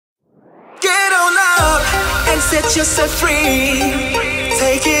and set yourself free.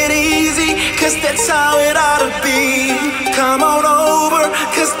 Take it easy, cause that's how it ought to be. Come on over,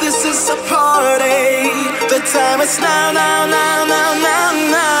 cause this is a party. The time is now, now, now, now, now,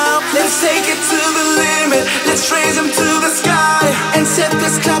 now. Let's take it to the limit, let's raise them to the sky, and set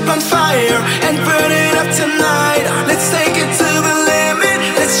this club on fire, and burn it up tonight. Let's take it to the limit,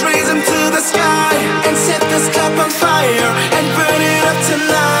 let's raise them to the sky, and set this club on fire, and burn it up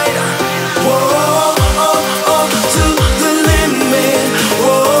tonight. Whoa, oh, oh, to the limit.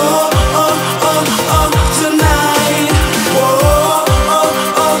 Whoa, oh, oh, oh, tonight. Whoa, oh,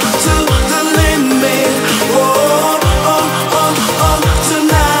 oh, to the limit. Whoa, oh, oh, oh,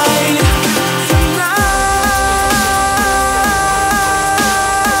 tonight.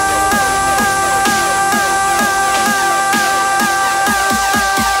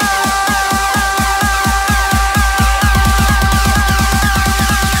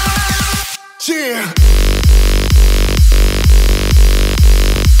 Yeah.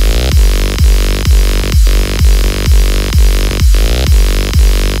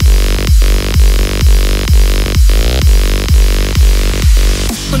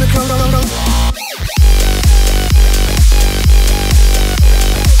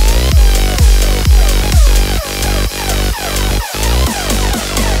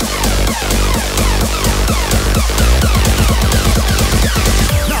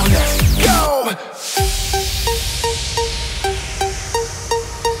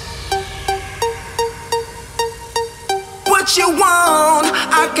 What you want,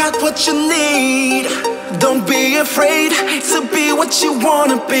 I got what you need. Don't be afraid to be what you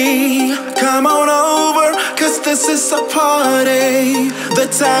wanna be. Come on over, cause this is a party. The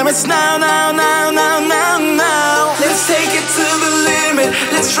time is now, now, now, now, now, now. Let's take it to the limit,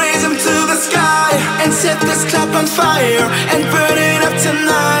 let's raise them to the sky, and set this club on fire, and burn it up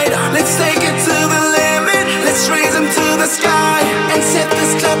tonight.